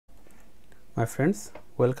My friends,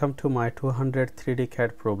 welcome to my 200 3D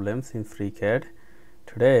CAD problems in FreeCAD.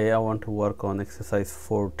 Today I want to work on exercise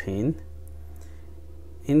 14.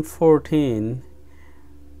 In 14,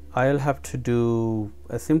 I'll have to do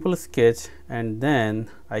a simple sketch and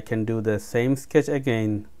then I can do the same sketch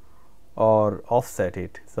again or offset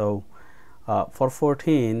it. So for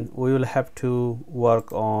 14, we will have to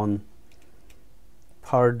work on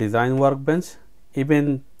part design workbench,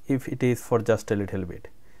 even if it is for just a little bit.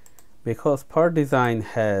 Because part design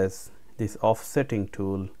has this offsetting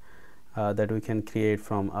tool that we can create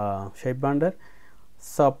from a shape binder,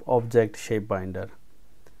 sub object shape binder.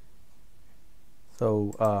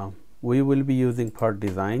 So we will be using part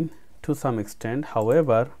design to some extent.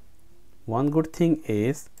 However, one good thing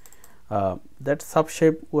is that sub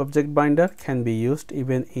shape object binder can be used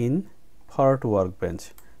even in part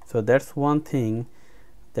workbench. So that's one thing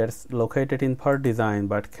that's located in part design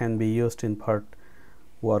but can be used in part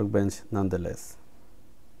workbench nonetheless.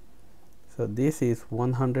 So this is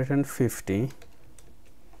 150.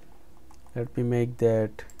 Let me make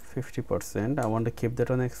that 50%. I want to keep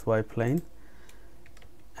that on XY plane,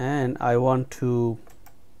 and I want to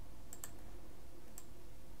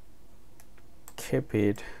keep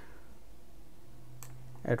it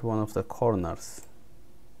at one of the corners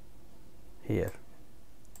here.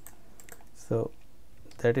 So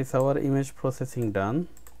that is our image processing done.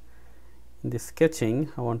 In the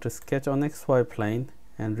sketching, I want to sketch on XY plane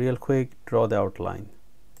and real quick draw the outline.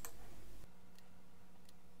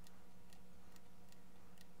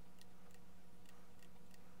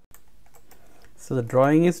 So the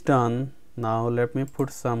drawing is done. Now let me put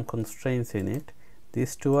some constraints in it.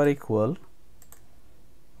 These two are equal,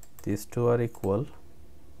 these two are equal,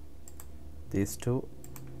 these two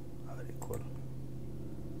are equal,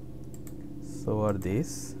 so are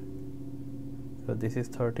these. So this is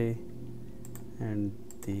 30 and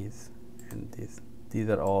these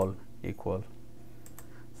are all equal.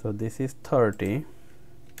 So this is 30,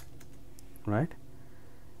 right?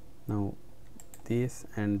 Now this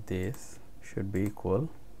and this should be equal.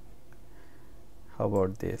 How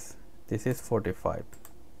about this? This is 45,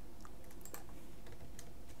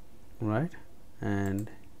 right? And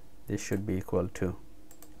this should be equal to.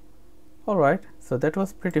 All right, so that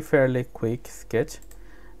was pretty fairly quick sketch.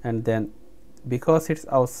 And then because it's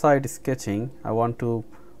outside sketching, I want to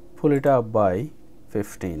pull it up by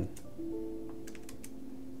 15.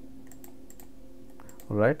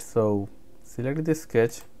 All right, so select the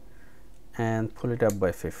sketch and pull it up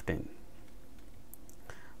by 15.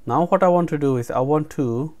 Now what I want to do is I want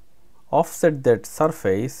to offset that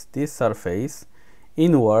surface, this surface,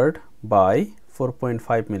 inward by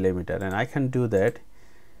 4.5 millimeter, and I can do that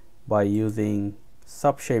by using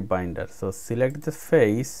sub shape binder. So select the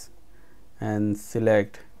face and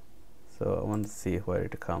select, so I want to see where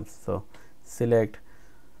it comes. So select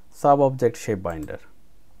sub object shape binder.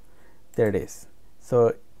 There it is.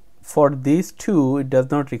 So for these two, it does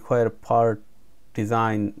not require part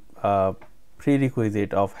design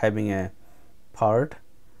prerequisite of having a part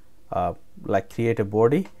like create a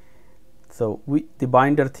body. So the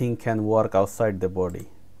binder thing can work outside the body.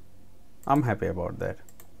 I'm happy about that.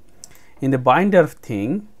 In the binder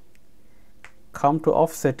thing, come to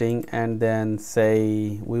offsetting and then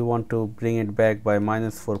say we want to bring it back by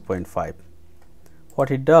minus 4.5. What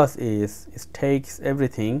it does is it takes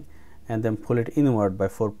everything and then pull it inward by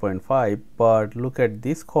 4.5, but look at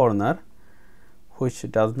this corner which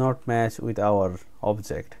does not match with our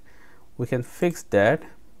object. We can fix that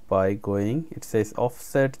by going, it says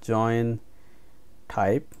offset join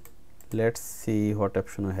type. Let's see what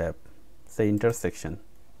option we have. Say intersection.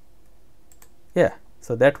 Yeah,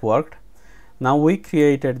 so that worked. Now we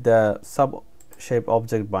created the sub shape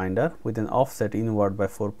object binder with an offset inward by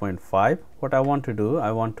 4.5. What I want to do,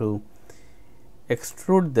 I want to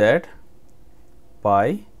extrude that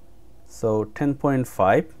by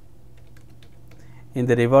 10.5 in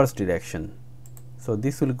the reverse direction. So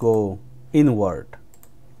this will go inward.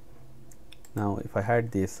 Now if I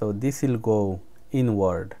had this, so this will go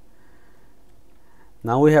inward.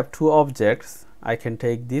 Now we have two objects. I can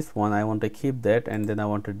take this one, I want to keep that, and then I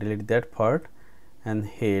want to delete that part and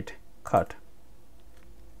hit cut.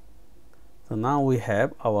 So now we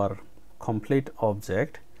have our complete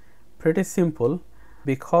object. Pretty simple.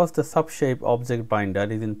 Because the sub shape object binder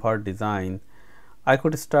is in part design, I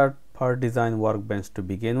could start part design workbench to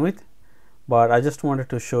begin with, but I just wanted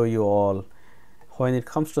to show you all when it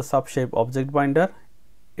comes to sub shape object binder,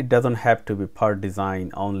 it doesn't have to be part design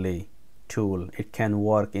only tool. It can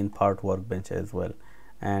work in part workbench as well,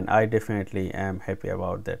 and I definitely am happy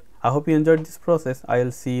about that. I hope you enjoyed this process. I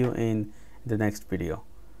will see you in the next video.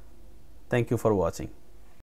 Thank you for watching.